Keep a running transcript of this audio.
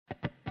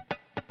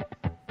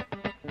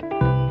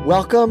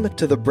Welcome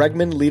to the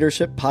Bregman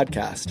Leadership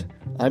Podcast.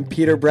 I'm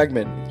Peter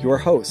Bregman, your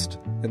host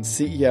and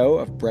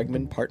CEO of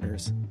Bregman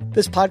Partners.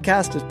 This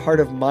podcast is part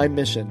of my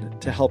mission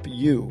to help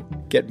you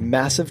get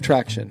massive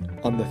traction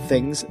on the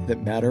things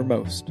that matter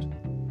most.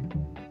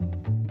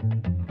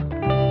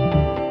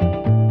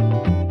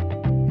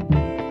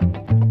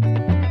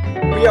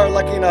 We are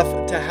lucky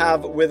enough to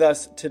have with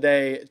us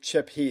today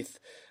Chip Heath.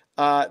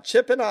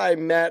 Chip and I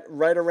met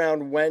right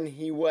around when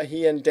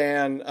he and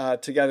Dan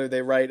together,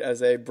 they write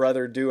as a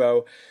brother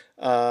duo,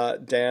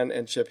 Dan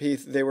and Chip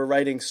Heath. They were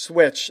writing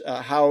Switch,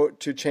 How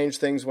to Change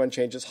Things When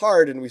Change is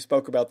Hard, and we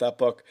spoke about that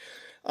book.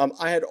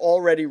 I had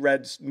already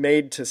read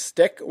Made to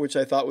Stick, which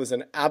I thought was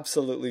an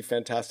absolutely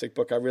fantastic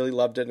book. I really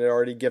loved it and had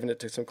already given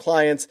it to some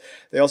clients.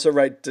 They also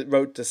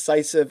wrote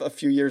Decisive a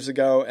few years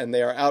ago, and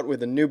they are out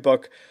with a new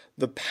book,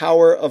 The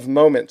Power of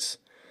Moments.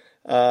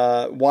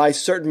 Why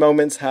certain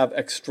moments have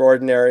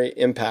extraordinary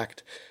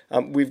impact.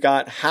 We've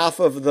got half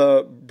of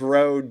the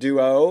bro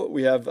duo.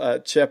 We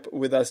have Chip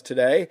with us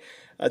today.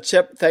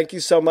 Chip, thank you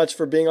so much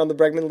for being on the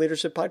Bregman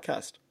Leadership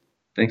Podcast.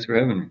 Thanks for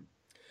having me.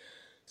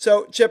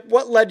 So, Chip,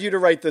 what led you to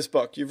write this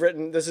book?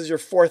 This is your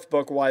fourth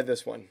book. Why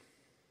this one?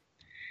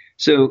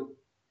 So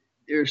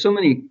there are so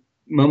many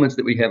moments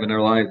that we have in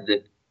our life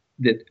that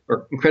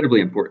are incredibly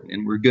important.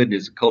 And we're good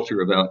as a culture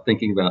about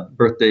thinking about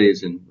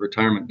birthdays and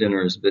retirement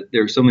dinners, but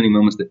there are so many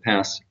moments that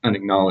pass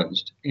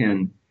unacknowledged.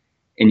 And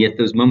yet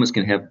those moments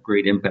can have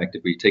great impact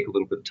if we take a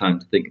little bit of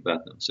time to think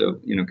about them. So,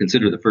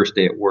 consider the first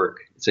day at work.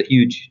 It's a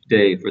huge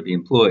day for the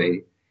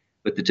employee,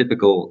 but the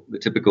typical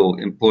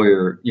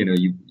employer,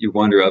 you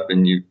wander up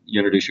and you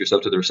introduce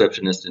yourself to the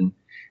receptionist, and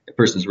the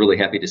person's really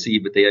happy to see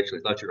you, but they actually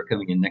thought you were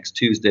coming in next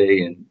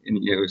Tuesday. And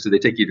so they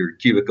take you to your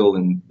cubicle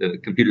and the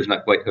computer's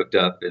not quite hooked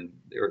up and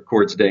there are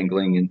cords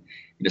dangling, and,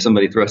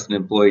 somebody thrusts an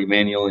employee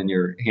manual in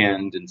your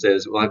hand and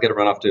says, well, I've got to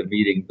run off to a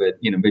meeting, but,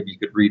 maybe you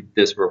could read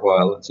this for a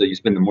while. And so you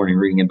spend the morning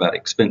reading about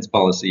expense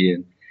policy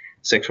and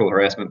sexual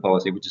harassment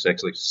policy, which is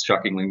actually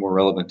shockingly more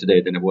relevant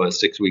today than it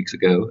was 6 weeks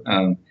ago.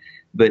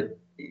 But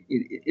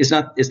it's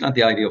not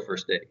the ideal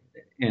first day.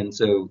 And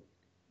so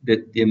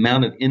the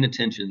amount of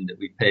inattention that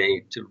we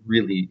pay to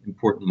really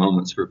important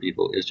moments for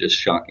people is just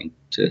shocking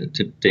to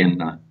Dan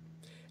and I.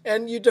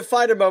 And you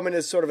define a moment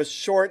as sort of a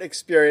short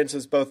experience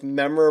as both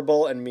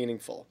memorable and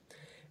meaningful.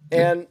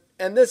 And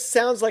this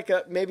sounds like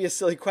maybe a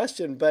silly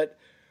question, but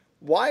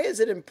why is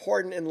it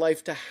important in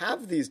life to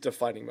have these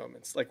defining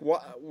moments? Like,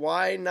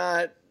 why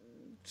not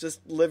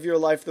just live your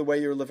life the way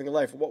you're living a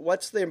life?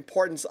 What's the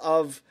importance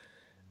of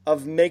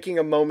making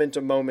a moment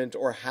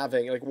or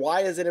having, like,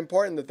 why is it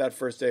important that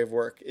first day of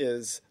work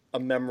is a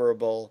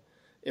memorable,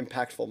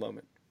 impactful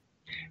moment?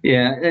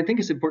 Yeah, I think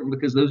it's important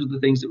because those are the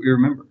things that we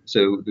remember.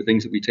 So the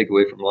things that we take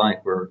away from life,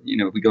 or,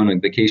 if we go on a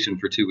vacation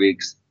for 2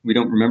 weeks, we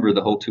don't remember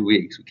the whole 2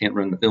 weeks. We can't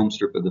run the film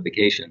strip of the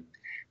vacation.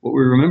 What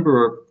we remember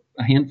are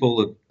a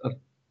handful of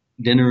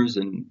dinners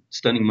and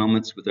stunning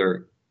moments with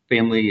our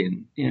family,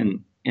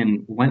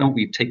 and why don't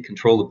we take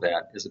control of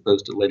that as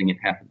opposed to letting it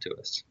happen to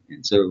us?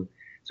 And so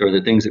are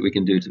there things that we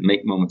can do to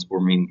make moments more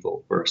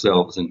meaningful for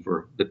ourselves and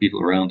for the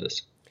people around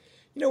us?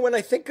 When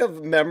I think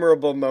of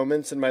memorable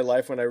moments in my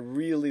life, when I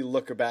really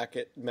look back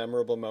at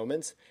memorable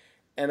moments,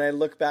 and I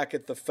look back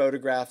at the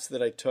photographs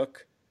that I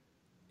took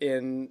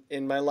in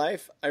my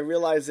life, I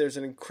realize there's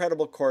an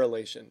incredible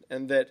correlation,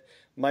 and that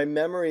my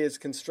memory is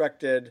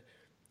constructed,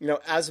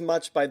 as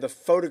much by the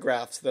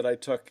photographs that I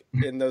took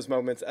in those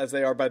moments as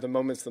they are by the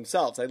moments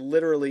themselves. I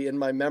literally, in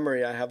my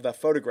memory, I have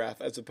that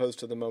photograph as opposed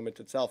to the moment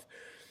itself.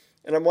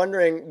 And I'm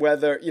wondering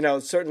whether,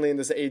 certainly in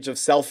this age of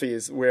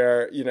selfies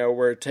where,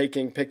 we're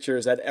taking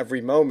pictures at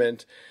every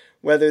moment,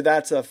 whether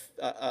that's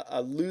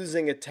a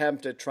losing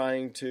attempt at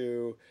trying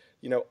to,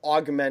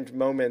 augment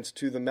moments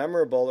to the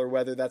memorable, or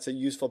whether that's a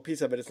useful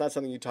piece of it. It's not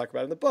something you talk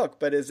about in the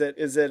book, but is it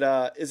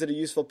a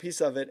useful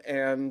piece of it?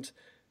 And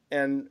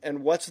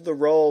what's the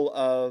role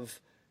of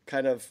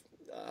kind of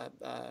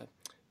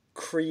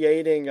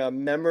creating a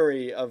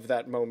memory of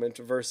that moment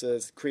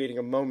versus creating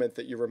a moment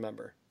that you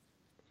remember?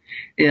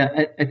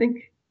 Yeah, I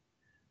think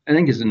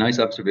it's a nice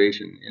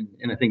observation,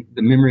 and I think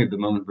the memory of the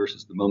moment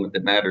versus the moment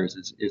that matters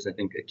is I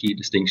think a key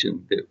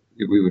distinction that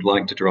we would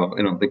like to draw.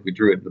 I don't think we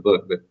drew it in the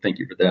book, but thank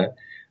you for that.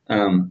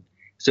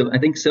 So I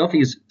think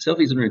selfies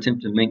are an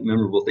attempt to make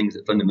memorable things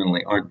that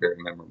fundamentally aren't very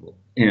memorable,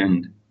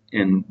 and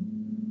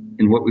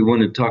what we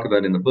want to talk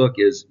about in the book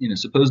is,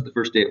 suppose the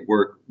first day at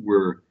work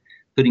we're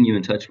putting you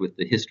in touch with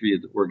the history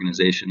of the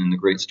organization and the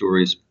great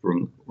stories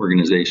from the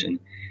organization.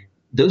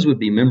 Those would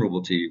be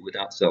memorable to you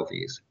without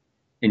selfies.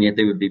 And yet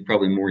they would be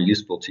probably more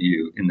useful to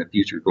you in the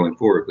future going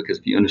forward, because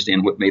if you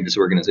understand what made this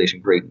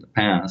organization great in the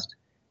past,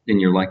 then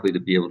you're likely to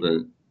be able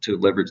to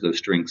leverage those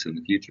strengths in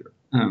the future.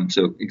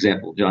 So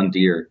example, John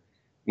Deere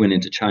went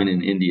into China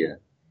and India.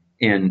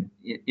 And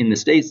in the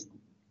States,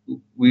 a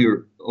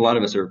lot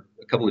of us are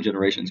a couple of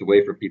generations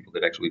away from people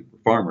that actually were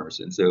farmers.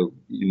 And so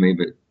you may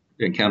have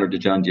encountered a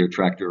John Deere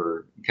tractor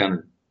or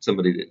encountered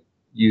somebody that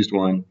used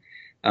one.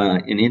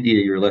 In India,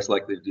 you're less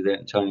likely to do that.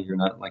 In China, you're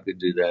not likely to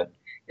do that.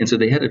 And so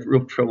they had a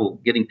real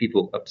trouble getting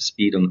people up to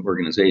speed on the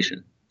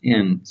organization.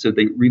 And so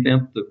they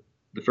revamped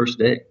the first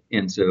day.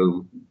 And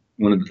so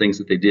one of the things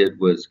that they did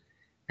was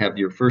have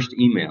your first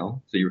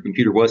email. So your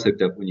computer was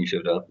hooked up when you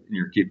showed up in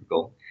your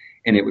cubicle,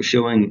 and it was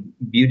showing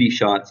beauty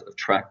shots of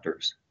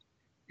tractors.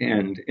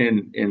 And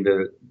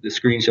the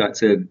screenshot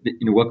said,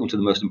 welcome to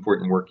the most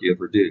important work you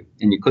ever do.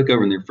 And you click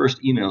over, and their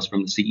first emails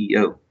from the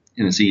CEO,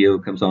 and the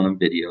CEO comes on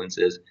video and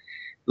says,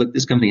 look,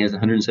 this company has a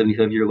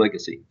 175-year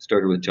legacy. It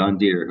started with John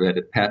Deere, who had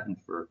a patent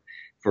for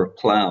a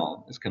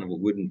plow. It's kind of a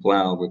wooden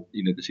plow with,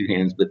 the two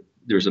hands, but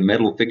there's a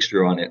metal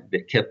fixture on it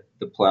that kept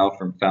the plow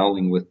from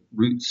fouling with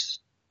roots,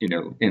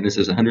 and this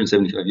is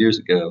 175 years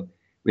ago.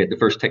 We had the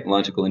first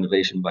technological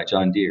innovation by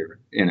John Deere,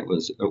 and it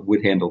was a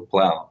wood-handled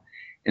plow.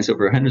 And so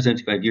for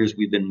 175 years,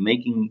 we've been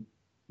making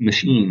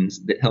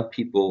machines that help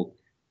people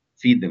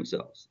feed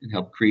themselves and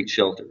help create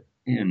shelter.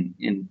 And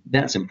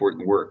that's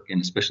important work,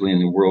 and especially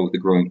in a world with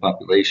a growing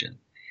population.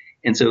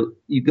 And so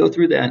you go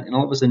through that, and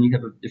all of a sudden you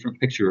have a different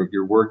picture of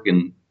your work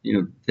and,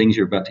 things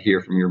you're about to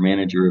hear from your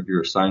manager of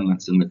your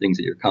assignments and the things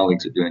that your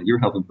colleagues are doing. You're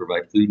helping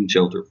provide food and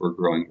shelter for a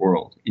growing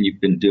world. And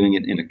you've been doing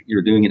it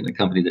you're doing it in a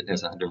company that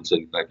has a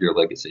 175-year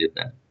legacy of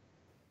that.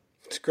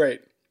 It's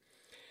great.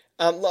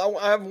 I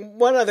have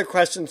one other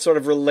question sort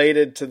of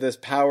related to this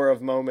power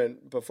of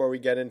moment before we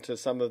get into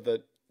some of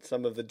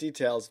the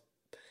details.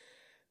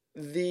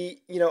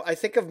 I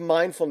think of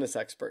mindfulness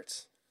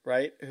experts,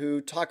 right, who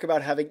talk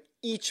about having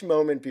each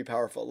moment be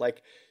powerful.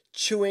 Like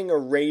chewing a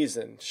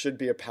raisin should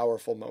be a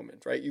powerful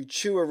moment, right? You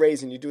chew a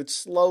raisin, you do it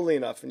slowly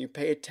enough, and you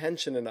pay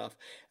attention enough,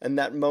 and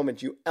that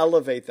moment, you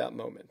elevate that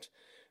moment,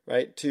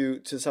 right,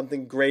 to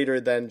something greater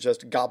than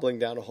just gobbling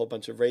down a whole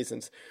bunch of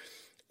raisins.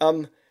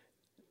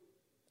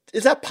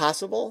 Is that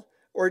possible?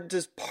 Or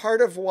does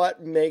part of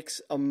what makes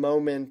a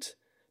moment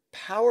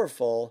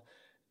powerful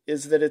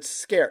is that it's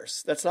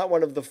scarce? That's not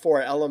one of the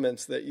four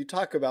elements that you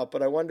talk about,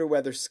 but I wonder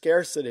whether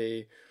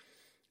scarcity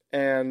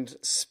and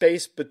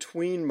space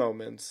between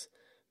moments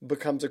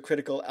becomes a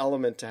critical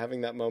element to having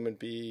that moment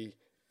be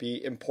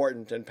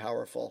important and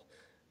powerful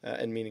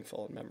and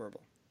meaningful and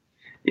memorable.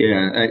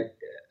 Yeah,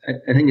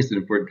 I think it's an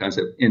important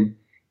concept. And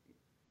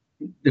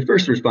the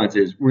first response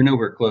is we're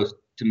nowhere close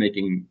to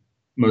making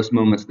most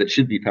moments that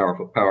should be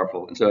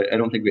powerful. And so I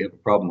don't think we have a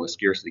problem with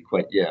scarcity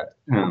quite yet.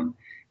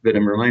 But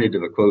I'm reminded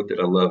of a quote that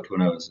I loved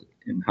when I was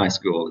in high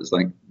school. It's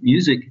like,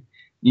 music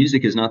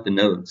is not the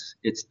notes,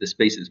 it's the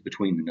spaces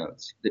between the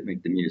notes that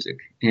make the music.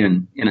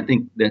 And I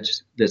think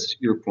that's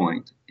your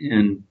point.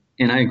 And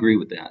I agree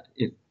with that.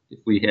 If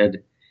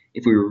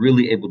we were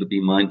really able to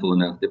be mindful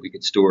enough that we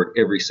could store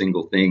every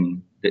single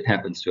thing that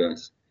happens to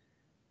us,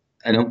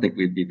 I don't think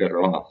we'd be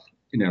better off.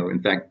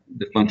 In fact,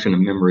 the function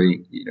of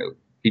memory,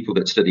 people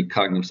that study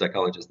cognitive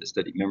psychologists that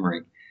study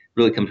memory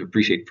really come to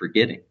appreciate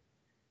forgetting,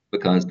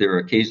 because there are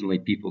occasionally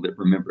people that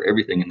remember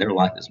everything and their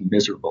life is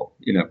miserable.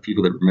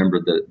 People that remember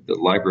the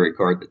library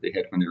card that they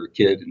had when they were a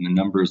kid and the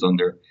numbers on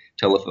their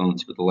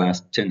telephones for the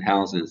last 10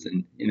 houses.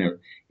 And,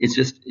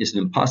 it's an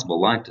impossible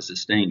life to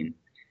sustain.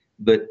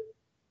 But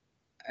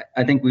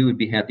I think we would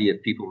be happy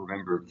if people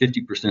remember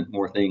 50%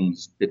 more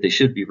things that they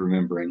should be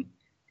remembering.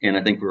 And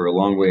I think we're a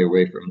long way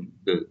away from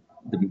the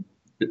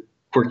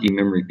quirky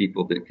memory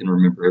people that can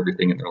remember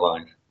everything in their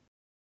life.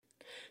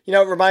 It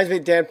reminds me,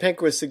 Dan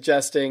Pink was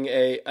suggesting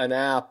an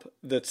app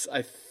that's,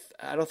 I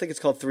don't think it's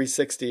called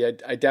 360.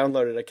 I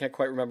downloaded it. I can't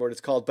quite remember what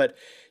it's called, but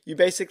you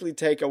basically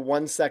take a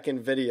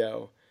 1-second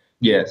video,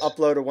 yes,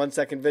 upload a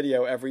 1-second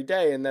video every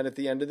day. And then at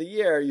the end of the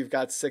year, you've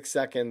got 6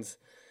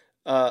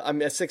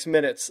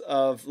 minutes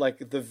of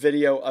like the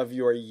video of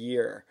your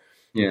year.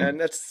 Yeah. And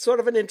that's sort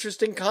of an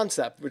interesting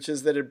concept, which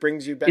is that it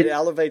brings you back, it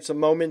elevates a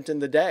moment in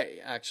the day,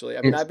 actually.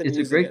 I've been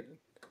using it.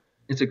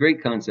 It's a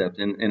great concept,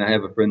 and I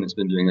have a friend that's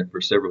been doing it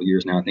for several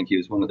years now. I think he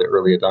was one of the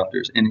early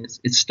adopters, and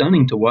it's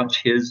stunning to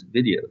watch his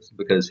videos,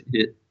 because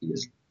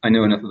I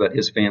know enough about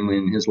his family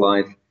and his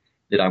life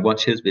that I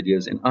watch his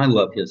videos, and I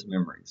love his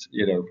memories,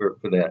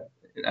 for that.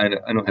 I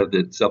don't have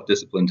the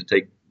self-discipline to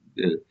take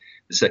the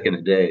second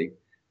a day,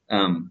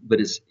 but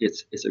it's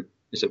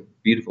a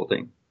beautiful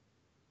thing.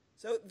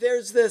 So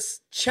there's this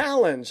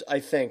challenge,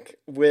 I think,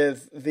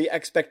 with the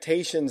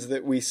expectations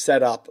that we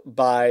set up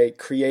by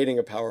creating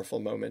a powerful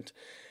moment.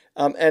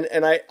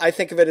 And I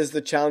think of it as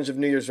the challenge of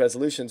New Year's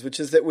resolutions, which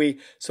is that we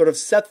sort of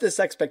set this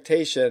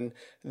expectation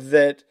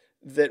that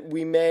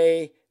we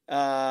may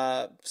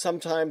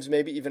sometimes,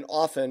 maybe even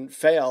often,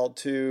 fail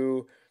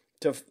to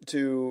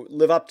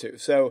live up to.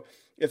 So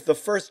if the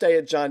first day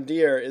at John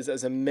Deere is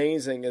as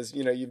amazing as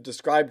you've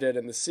described it,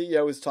 and the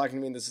CEO is talking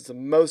to me, and this is the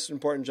most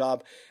important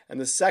job,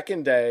 and the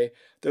second day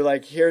they're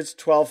like, here's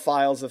 12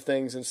 files of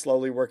things and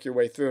slowly work your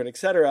way through, and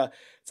etc.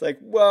 It's like,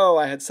 whoa,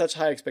 I had such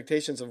high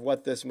expectations of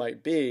what this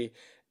might be.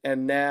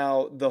 And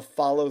now the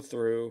follow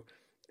through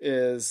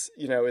is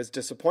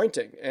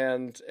disappointing,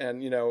 and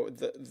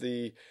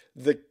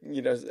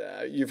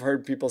you've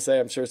heard people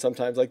say, I'm sure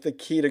sometimes, like the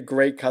key to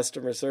great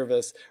customer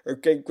service or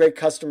great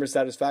customer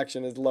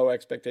satisfaction is low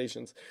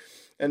expectations.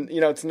 And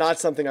it's not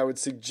something I would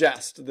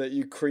suggest that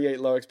you create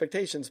low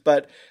expectations,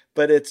 but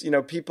it's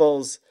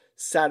people's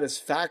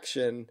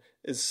satisfaction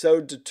is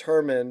so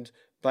determined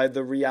by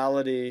the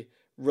reality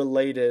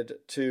related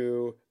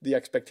to the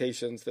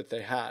expectations that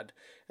they had.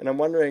 And I'm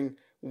wondering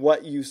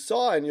what you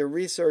saw in your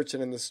research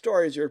and in the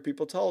stories you heard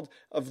people told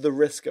of the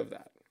risk of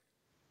that.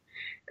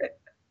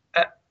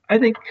 I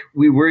think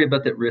we worry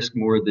about that risk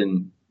more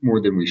than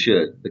we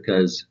should,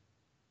 because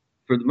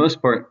for the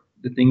most part,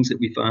 the things that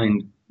we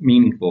find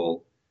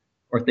meaningful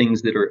are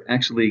things that are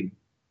actually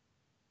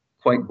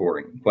quite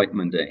boring, quite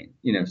mundane.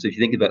 So if you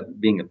think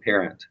about being a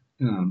parent,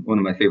 one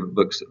of my favorite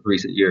books of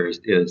recent years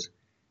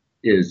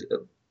is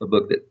a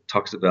book that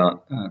talks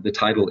about, the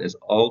title is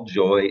All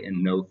Joy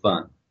and No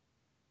Fun.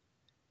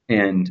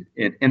 And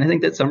I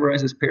think that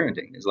summarizes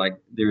parenting. Is like,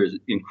 there is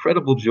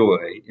incredible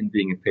joy in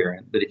being a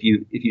parent, but if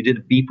you did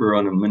a beeper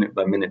on a minute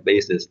by minute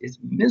basis, it's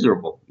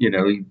miserable. You've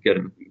got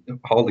to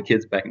haul the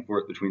kids back and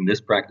forth between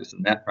this practice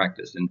and that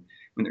practice, and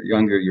when they're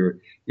younger, you're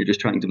just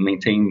trying to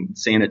maintain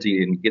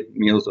sanity and get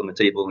meals on the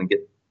table and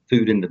get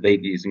food into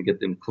babies and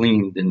get them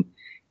cleaned,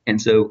 and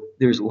so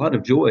there's a lot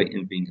of joy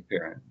in being a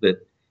parent.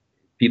 But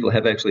people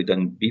have actually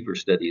done beeper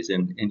studies,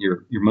 and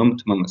your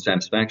moment to moment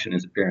satisfaction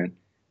as a parent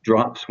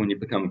drops when you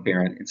become a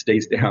parent and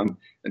stays down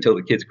until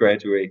the kids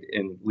graduate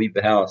and leave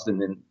the house,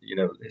 and then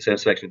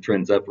satisfaction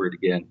trends upward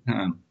again.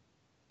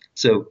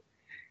 So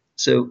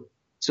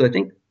I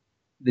think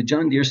the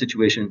John Deere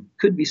situation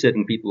could be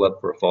setting people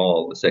up for a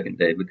fall the second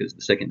day, because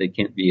the second day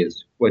can't be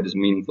quite as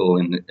meaningful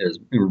and as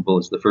memorable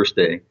as the first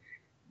day.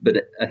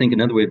 But I think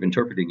another way of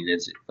interpreting it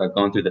is, if I've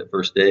gone through that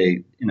first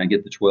day and I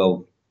get the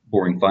 12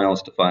 boring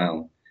files to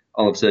file,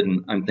 all of a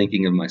sudden I'm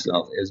thinking of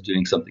myself as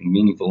doing something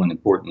meaningful and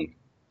important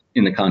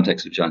in the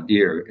context of John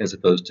Deere, as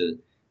opposed to,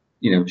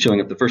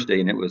 showing up the first day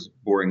and it was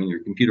boring and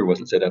your computer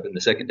wasn't set up, and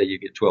the second day you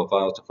get 12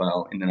 files to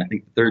file, and then I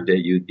think the third day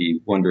you'd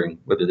be wondering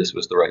whether this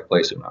was the right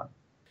place or not.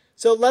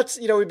 So let's,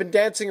 we've been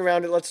dancing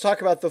around it. Let's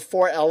talk about the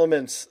 4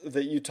 elements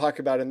that you talk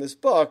about in this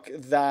book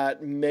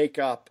that make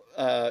up,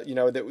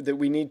 that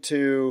we need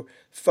to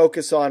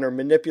focus on or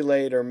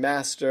manipulate or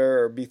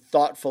master or be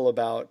thoughtful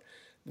about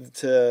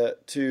to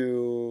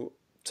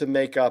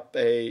make up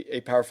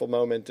a powerful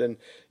moment. And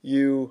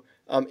you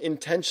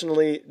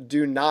intentionally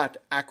do not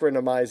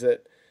acronymize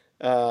it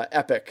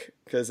EPIC,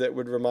 because it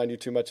would remind you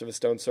too much of a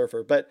stone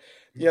surfer. But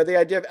the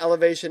idea of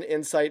elevation,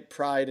 insight,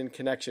 pride, and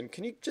connection.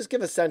 Can you just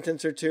give a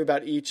sentence or two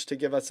about each to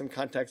give us some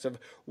context of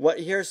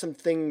here are some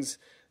things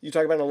you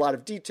talk about in a lot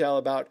of detail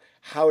about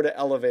how to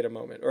elevate a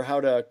moment or how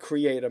to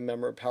create a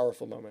memorable,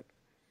 powerful moment?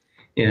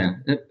 Yeah,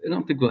 I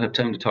don't think we'll have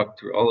time to talk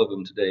through all of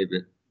them today,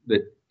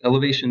 but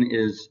elevation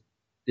is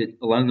that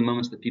a lot of the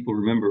moments that people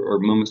remember are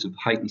moments of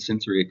heightened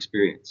sensory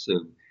experience.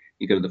 So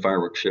you go to the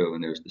fireworks show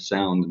and there's the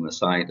sound and the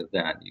sight of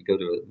that. You go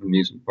to an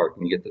amusement park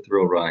and you get the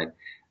thrill ride.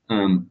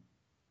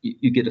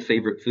 You get a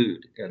favorite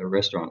food at a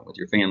restaurant with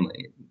your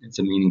family. It's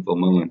a meaningful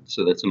moment.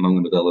 So that's a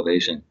moment of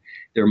elevation.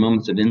 There are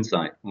moments of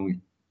insight when we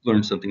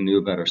learn something new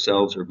about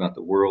ourselves or about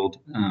the world.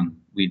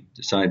 We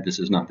decide this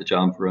is not the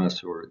job for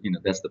us, or,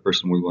 that's the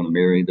person we want to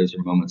marry. Those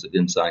are moments of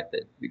insight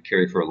that we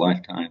carry for a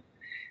lifetime.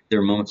 There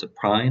are moments of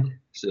pride.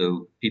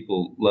 So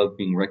people love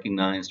being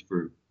recognized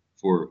for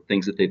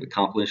things that they've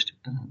accomplished.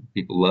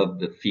 People love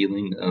the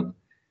feeling of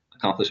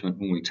accomplishment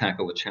when we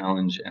tackle a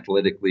challenge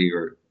athletically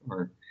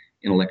or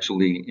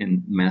intellectually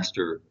and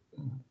master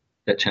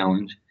that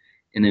challenge.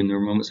 And then there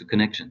are moments of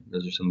connection.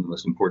 Those are some of the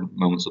most important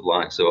moments of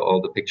life. So all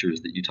the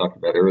pictures that you talked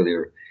about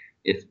earlier,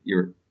 if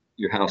your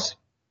house,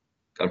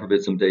 God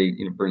forbid, someday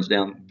burns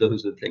down,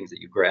 those are the things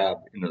that you grab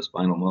in those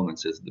final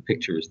moments, is the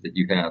pictures that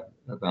you have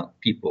about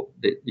people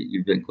that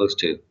you've been close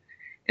to.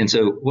 And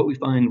so what we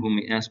find when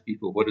we ask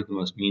people what are the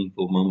most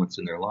meaningful moments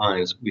in their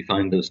lives, we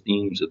find those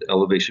themes of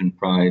elevation,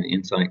 pride,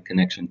 insight,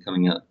 connection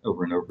coming out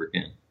over and over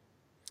again.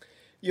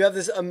 You have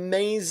this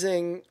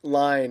amazing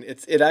line.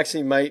 It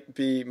actually might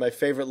be my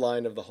favorite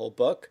line of the whole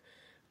book,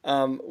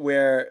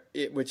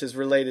 which is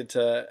related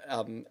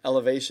to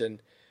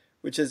elevation,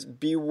 which is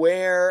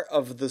beware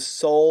of the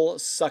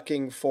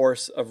soul-sucking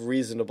force of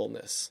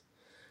reasonableness.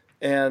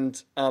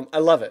 And I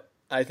love it.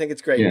 I think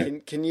it's great. Yeah.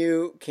 Can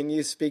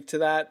you speak to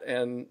that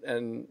and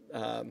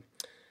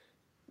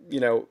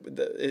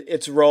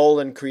its role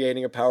in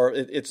creating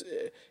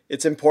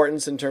its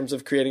importance in terms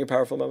of creating a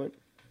powerful moment?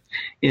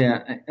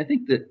 Yeah, I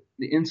think that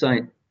the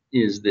insight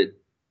is that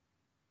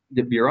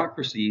the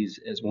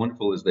bureaucracies, as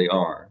wonderful as they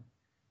are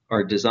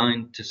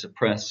designed to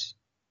suppress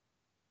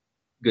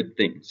good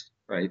things,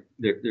 right?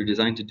 They're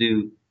designed to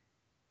do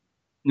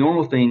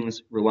normal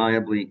things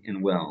reliably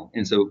and well.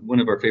 And so one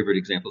of our favorite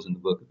examples in the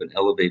book of an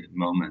elevated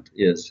moment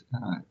is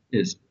a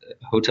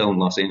hotel in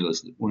Los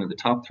Angeles, one of the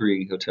top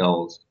 3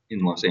 hotels in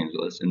Los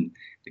Angeles. And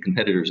the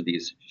competitors of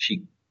these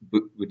chic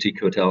boutique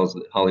hotels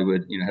that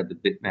Hollywood, have the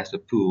big,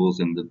 massive pools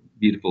and the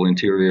beautiful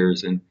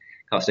interiors and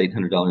cost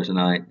 $800 a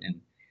night.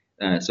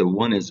 And so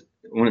one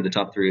of the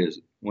top 3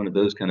 is one of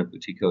those kind of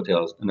boutique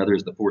hotels. Another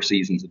is the Four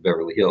Seasons of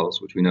Beverly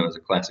Hills, which we know is a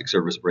classic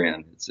service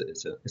brand.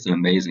 It's an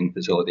amazing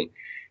facility.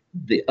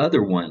 The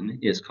other one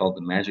is called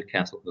the Magic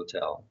Castle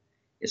Hotel.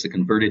 It's a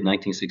converted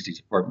 1960s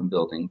apartment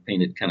building,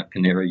 painted kind of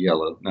canary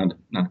yellow, not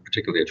a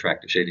particularly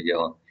attractive shade of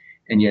yellow,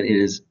 and yet it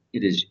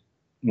is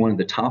one of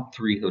the top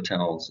 3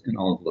 hotels in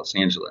all of Los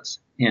Angeles.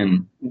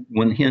 And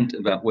one hint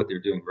about what they're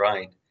doing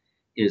right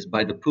is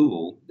by the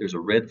pool, there's a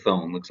red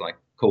phone, looks like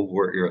Cold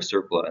War era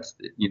surplus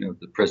that,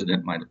 the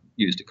president might have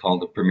used to call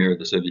the premier of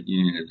the Soviet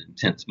Union at an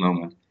intense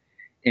moment.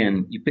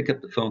 And you pick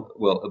up the phone.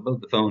 Well,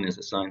 above the phone is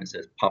a sign that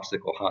says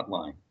Popsicle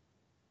Hotline.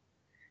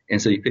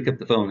 And so you pick up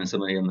the phone and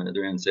somebody on the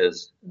other end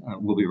says,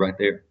 we'll be right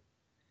there.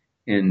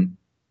 And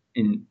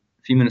a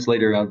few minutes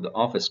later, out of the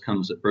office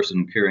comes a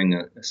person carrying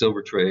a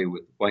silver tray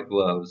with white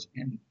gloves,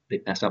 and they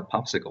pass out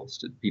popsicles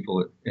to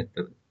people at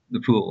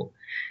the pool.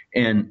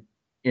 And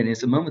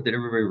it's a moment that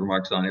everybody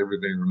remarks on.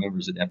 Everybody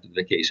remembers it after the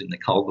vacation. They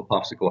called the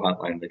popsicle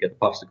hotline. They got the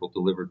popsicle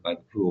delivered by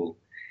the pool.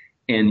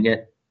 And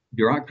yet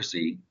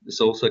bureaucracy, the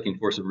soul-sucking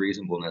force of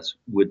reasonableness,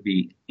 would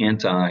be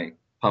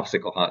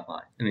anti-popsicle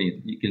hotline. I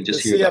mean, you can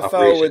just hear the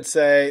operation.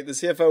 The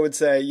CFO would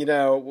say,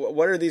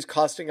 what are these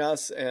costing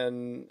us?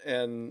 And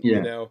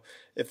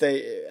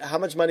how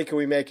much money can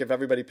we make if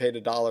everybody paid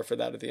 $1 for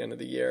that at the end of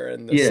the year,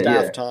 and the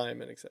staff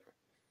time and et cetera?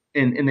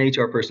 And the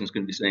HR person is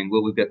going to be saying,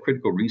 well, we've got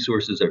critical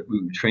resources.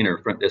 We train our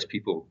front desk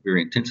people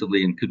very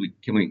intensively, and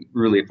can we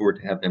really afford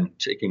to have them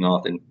taking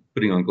off and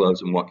putting on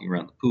gloves and walking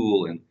around the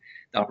pool? And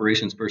the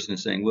operations person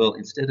is saying, well,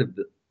 instead of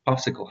the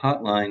popsicle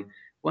hotline,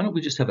 why don't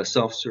we just have a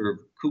self-serve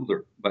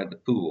cooler by the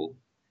pool?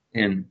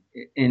 And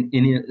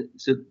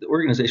so the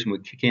organization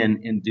would kick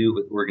in and do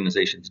what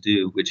organizations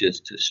do, which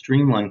is to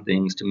streamline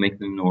things, to make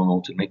them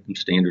normal, to make them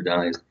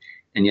standardized.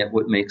 And yet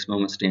what makes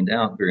moments stand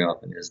out very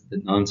often is the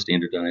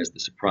non-standardized, the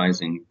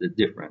surprising, the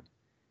different.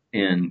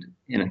 And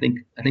I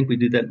think we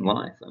do that in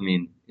life. I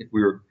mean, if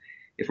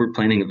we're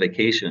planning a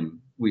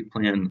vacation, we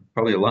plan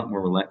probably a lot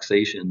more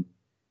relaxation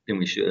than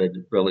we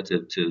should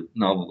relative to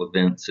novel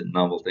events and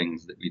novel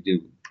things that we do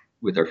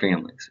with our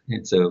families.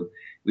 And so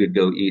we'd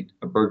go eat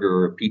a burger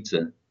or a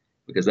pizza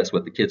because that's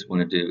what the kids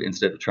want to do,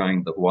 instead of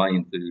trying the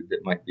Hawaiian food that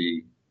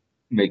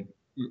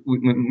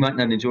we might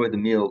not enjoy the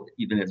meal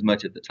even as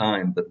much at the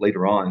time, but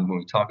later on when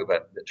we talk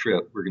about the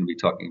trip, we're going to be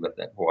talking about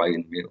that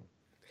Hawaiian meal.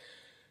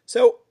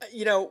 So,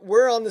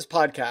 we're on this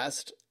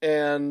podcast,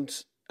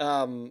 and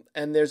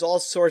there's all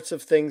sorts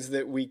of things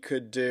that we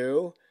could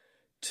do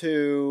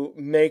to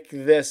make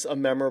this a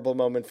memorable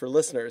moment for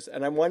listeners.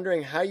 And I'm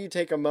wondering how you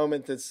take a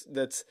moment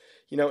that's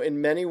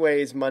in many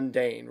ways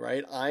mundane,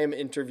 right? I am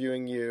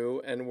interviewing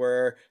you and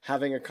we're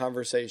having a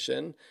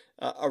conversation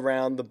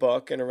around the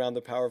book and around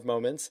the power of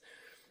moments.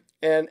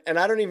 And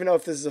I don't even know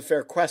if this is a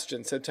fair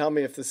question. So tell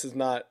me if this is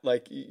not,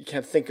 like, you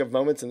can't think of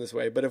moments in this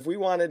way. But if we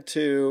wanted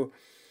to,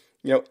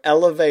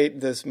 elevate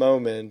this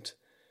moment,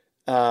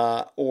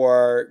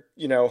 or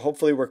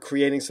hopefully we're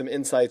creating some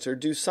insights or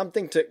do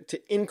something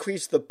to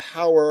increase the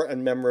power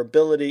and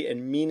memorability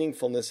and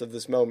meaningfulness of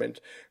this moment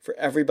for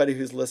everybody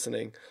who's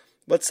listening,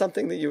 what's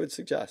something that you would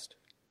suggest?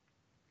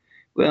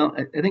 Well,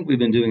 I think we've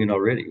been doing it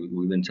already.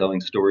 We've been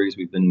telling stories.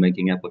 We've been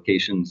making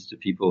applications to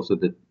people so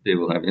that they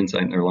will have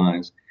insight in their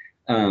lives.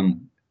 I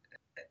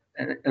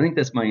think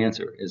that's my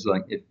answer, is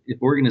like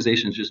if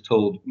organizations just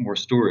told more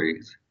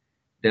stories,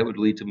 that would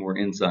lead to more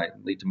insight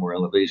and lead to more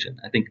elevation.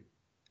 I think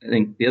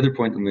the other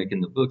point we make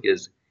in the book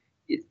is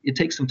it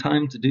takes some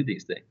time to do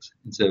these things.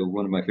 And so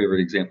one of my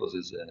favorite examples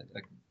is a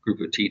group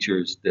of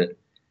teachers that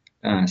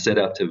set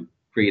out to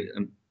create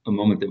a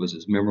moment that was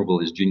as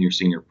memorable as junior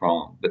senior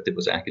prom, but that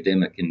was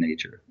academic in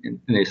nature. And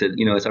they said,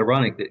 it's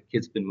ironic that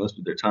kids spend most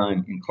of their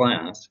time in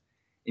class,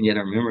 and yet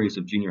our memories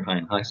of junior high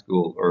and high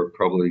school are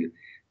probably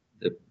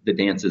the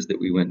dances that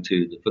we went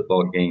to, the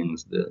football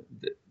games, the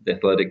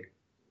athletic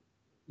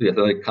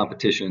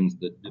competitions,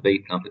 the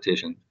debate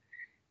competitions.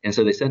 And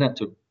so they set out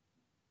to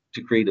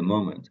create a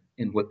moment.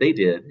 And what they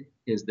did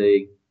is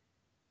they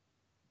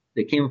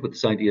came up with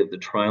this idea of the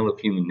trial of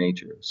human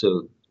nature.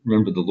 So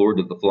remember The Lord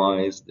of the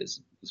Flies, this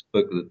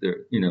book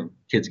that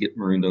kids get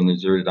marooned on a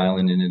deserted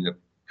island and end up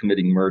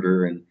committing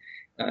murder and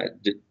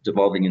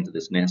devolving into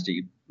this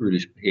nasty,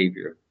 brutish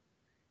behavior.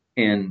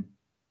 And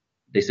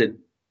they said,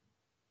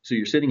 so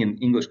you're sitting in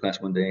English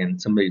class one day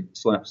and somebody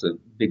slaps a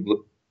big,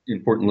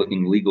 important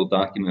looking legal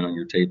document on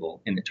your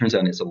table. And it turns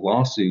out it's a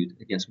lawsuit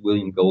against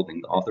William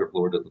Golding, the author of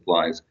Lord of the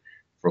Flies,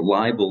 for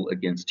libel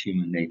against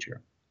human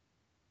nature.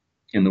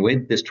 And the way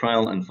that this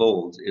trial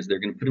unfolds is they're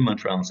going to put him on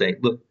trial and say,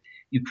 look,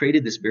 you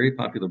created this very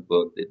popular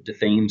book that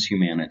defames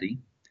humanity.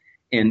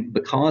 And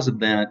because of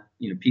that,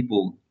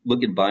 people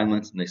look at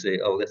violence and they say,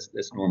 oh,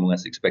 that's normal,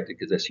 that's expected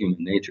because that's human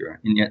nature.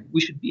 And yet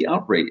we should be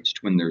outraged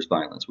when there's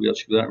violence. We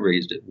should be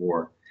outraged at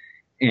war.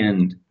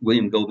 And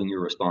William Golding, you're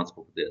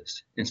responsible for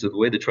this. And so the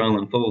way the trial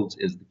unfolds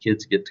is the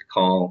kids get to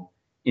call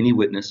any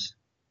witness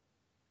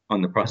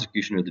on the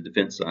prosecution or the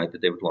defense side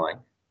that they would like.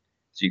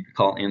 So you could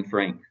call Anne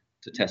Frank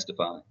to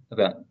testify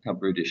about how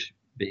brutish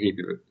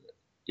behavior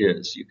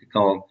is. You could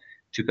call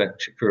Tupac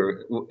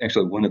Shakur.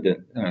 Actually,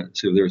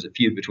 so there was a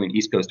feud between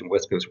East Coast and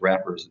West Coast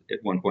rappers at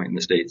one point in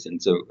the States. And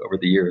so over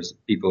the years,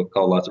 people have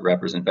called lots of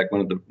rappers. In fact,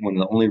 one of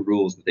the only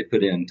rules that they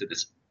put into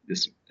this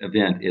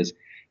event is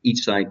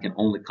each side can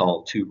only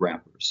call 2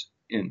 rappers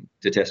in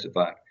to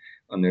testify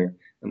on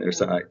their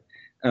side.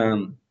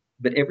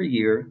 But every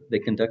year they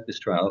conduct this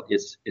trial.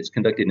 It's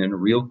conducted in a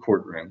real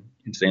courtroom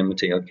in San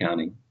Mateo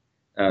County.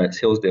 It's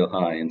Hillsdale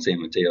High in San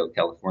Mateo,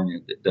 California,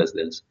 that does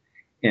this.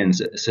 And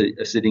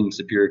a sitting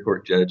Superior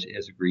Court judge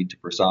has agreed to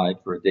preside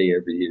for a day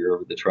every year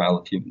over the trial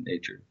of human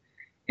nature.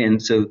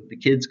 And so the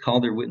kids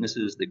called their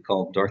witnesses. They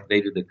called Darth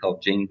Vader. They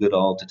called Jane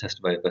Goodall to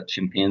testify about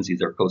chimpanzees,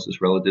 their closest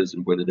relatives,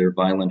 and whether they're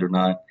violent or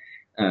not.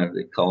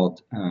 They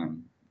called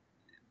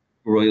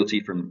royalty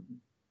from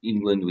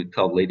England. We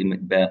called Lady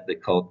Macbeth. They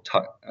called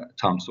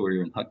Tom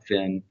Sawyer and Huck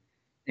Finn.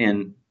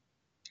 And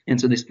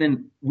so they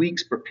spend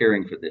weeks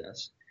preparing for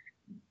this.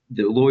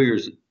 The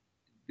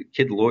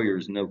kid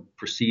lawyers know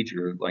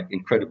procedure like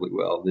incredibly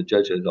well. The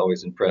judge is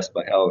always impressed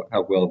by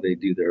how well they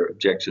do their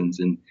objections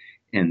and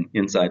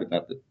insight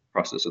about the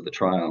process of the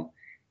trial.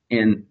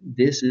 And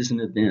this is an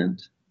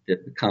event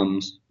that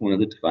becomes one of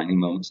the defining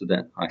moments of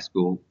that high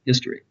school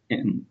history.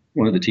 And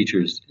one of the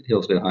teachers at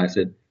Hillsdale High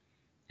said,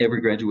 every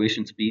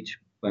graduation speech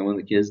by one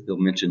of the kids, they'll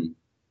mention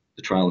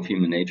the trial of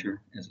human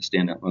nature as a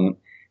standout moment.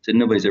 Said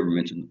nobody's ever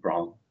mentioned the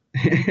prom.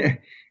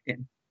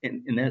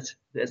 and that's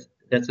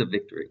a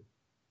victory.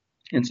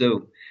 And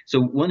so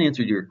one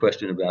answer to your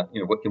question about,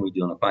 what can we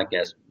do on a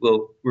podcast?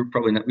 Well,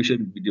 we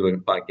shouldn't be doing a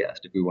podcast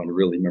if we want a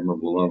really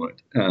memorable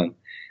moment.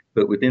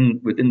 But within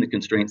the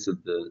constraints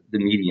of the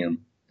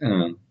medium,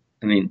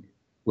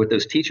 what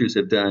those teachers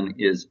have done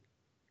is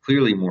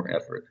clearly more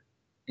effort.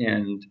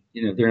 And,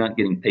 they're not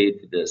getting paid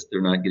for this.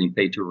 They're not getting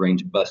paid to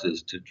arrange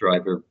buses to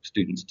drive their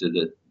students to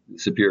the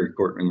Superior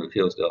Courtroom of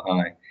Hillsdale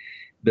High.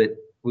 But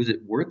was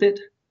it worth it?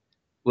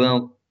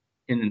 Well,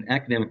 in an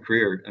academic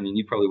career,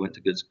 you probably went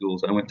to good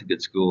schools. I went to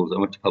good schools. I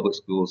went to public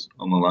schools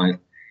all my life.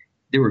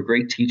 There were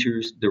great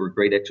teachers. There were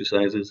great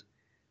exercises.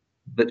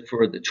 But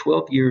for the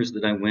 12 years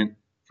that I went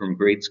from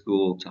grade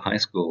school to high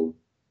school,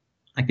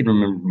 I can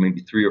remember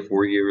maybe 3 or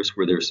 4 years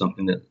where there's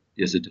something that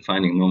is a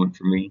defining moment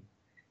for me.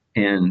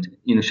 And,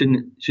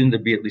 shouldn't there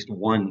be at least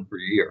one per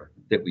year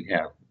that we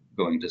have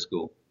going to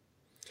school?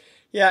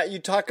 Yeah,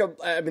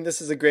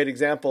 this is a great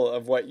example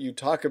of what you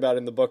talk about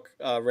in the book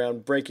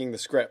around breaking the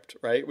script,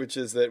 right? Which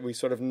is that we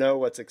sort of know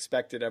what's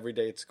expected every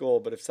day at school,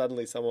 but if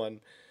suddenly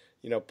someone,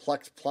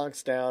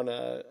 plonks down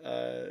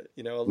a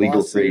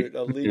lawsuit,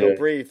 a legal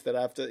brief that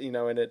after,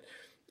 and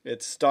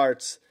it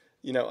starts,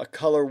 a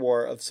color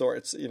war of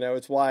sorts.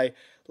 It's why,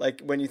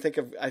 like, when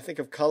I think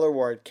of color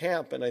war at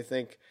camp, and I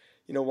think,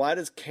 why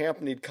does camp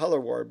need color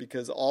war?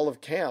 Because all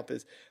of camp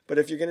is, but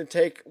if you're going to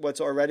take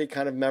what's already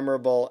kind of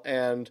memorable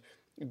and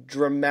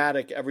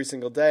dramatic every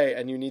single day,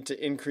 and you need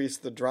to increase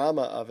the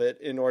drama of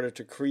it in order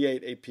to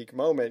create a peak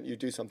moment, you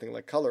do something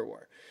like color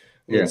war,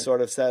 which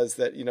sort of says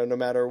that, no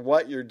matter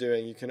what you're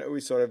doing, you can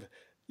always sort of,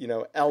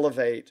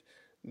 elevate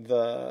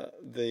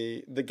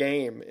the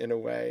game in a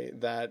way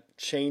that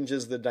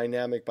changes the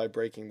dynamic by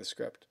breaking the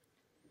script.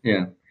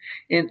 Yeah.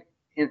 And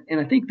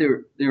I think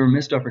there are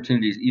missed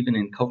opportunities even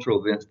in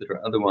cultural events that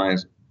are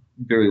otherwise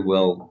very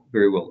well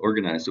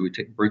organized. So we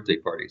take birthday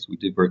parties. We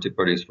do birthday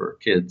parties for our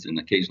kids and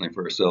occasionally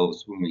for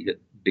ourselves when we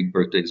get big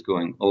birthdays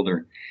going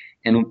older.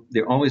 And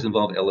they always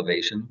involve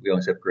elevation. We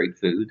always have great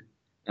food.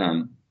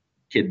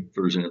 Kid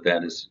version of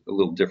that is a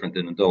little different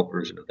than adult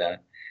version of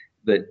that.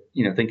 But,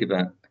 think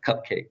about a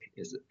cupcake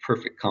is a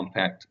perfect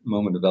compact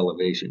moment of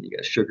elevation. You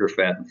got sugar,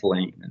 fat, and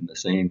flame in the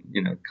same,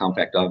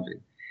 compact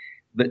object.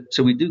 But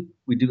so we do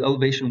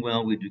elevation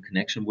well, we do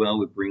connection well,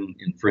 we bring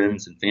in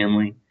friends and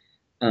family.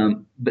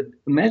 But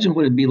imagine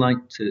what it'd be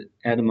like to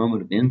add a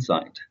moment of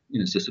insight.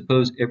 So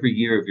suppose every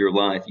year of your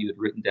life you had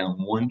written down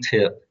one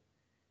tip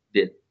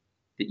that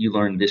you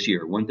learned this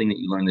year, one thing that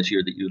you learned this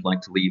year that you would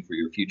like to leave for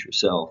your future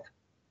self.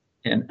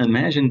 And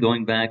imagine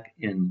going back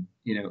and,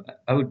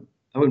 I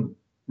would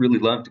really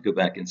love to go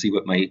back and see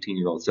what my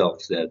 18-year-old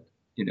self said,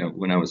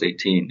 when I was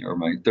 18, or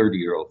my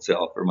 30-year-old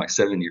self, or my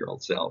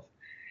 7-year-old self.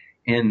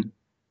 And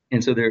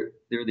so there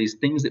are these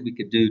things that we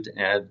could do to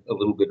add a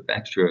little bit of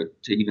extra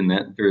to even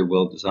that very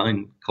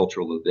well-designed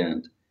cultural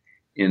event.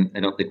 And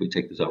I don't think we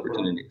take those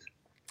opportunities.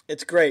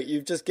 It's great.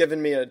 You've just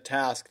given me a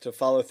task to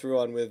follow through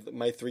on with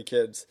my 3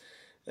 kids.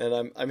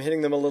 And I'm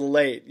hitting them a little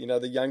late.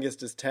 The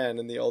youngest is 10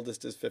 and the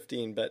oldest is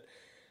 15. But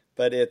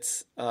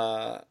it's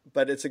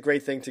a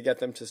great thing to get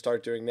them to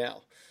start doing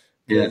now.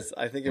 Because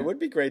I think it would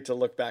be great to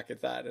look back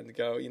at that and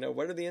go,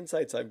 what are the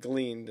insights I've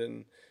gleaned?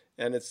 And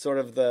it's sort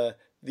of the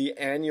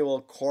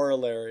annual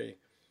corollary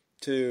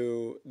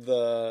to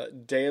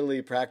the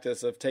daily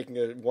practice of taking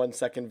a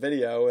 1-second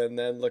video and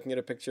then looking at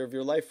a picture of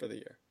your life for the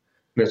year.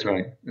 That's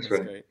right. That's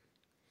right.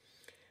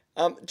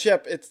 Great.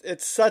 Chip,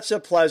 it's such a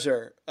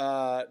pleasure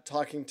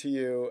talking to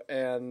you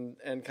and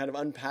kind of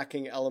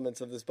unpacking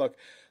elements of this book.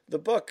 The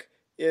book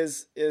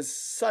is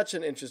such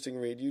an interesting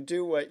read. You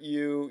do what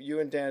you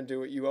and Dan do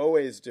what you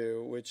always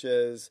do, which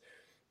is,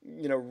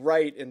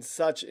 write in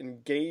such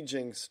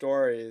engaging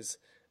stories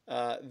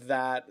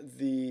that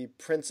the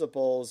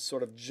principles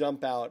sort of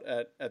jump out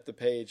at the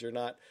page. You're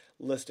not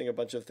listing a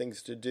bunch of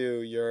things to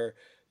do.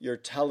 You're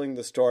telling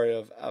the story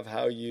of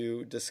how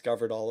you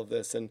discovered all of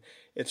this. And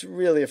it's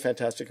really a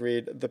fantastic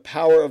read. The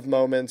Power of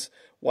Moments,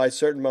 Why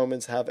Certain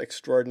Moments Have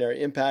Extraordinary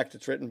Impact.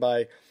 It's written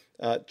by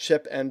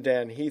Chip and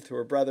Dan Heath, who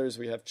are brothers.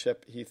 We have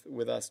Chip Heath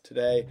with us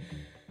today.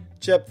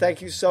 Chip,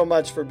 thank you so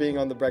much for being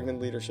on the Bregman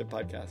Leadership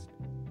Podcast.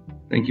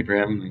 Thank you for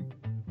having me.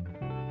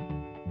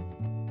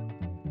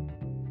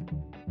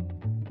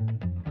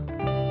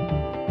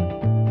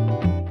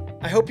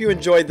 I hope you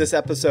enjoyed this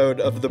episode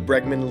of the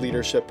Bregman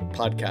Leadership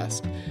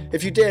Podcast.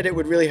 If you did, it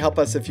would really help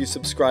us if you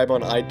subscribe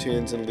on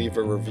iTunes and leave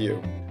a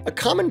review. A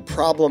common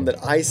problem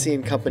that I see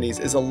in companies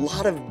is a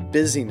lot of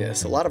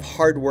busyness, a lot of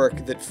hard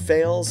work that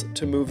fails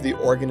to move the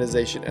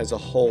organization as a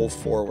whole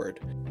forward.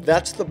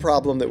 That's the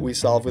problem that we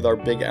solve with our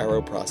Big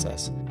Arrow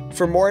process.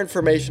 For more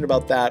information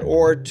about that,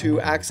 or to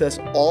access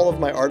all of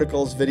my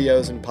articles,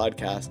 videos, and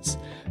podcasts,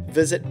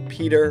 visit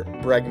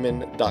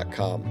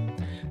peterbregman.com.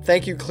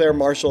 Thank you, Claire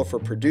Marshall, for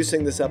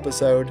producing this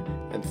episode,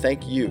 and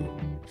thank you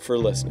for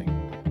listening.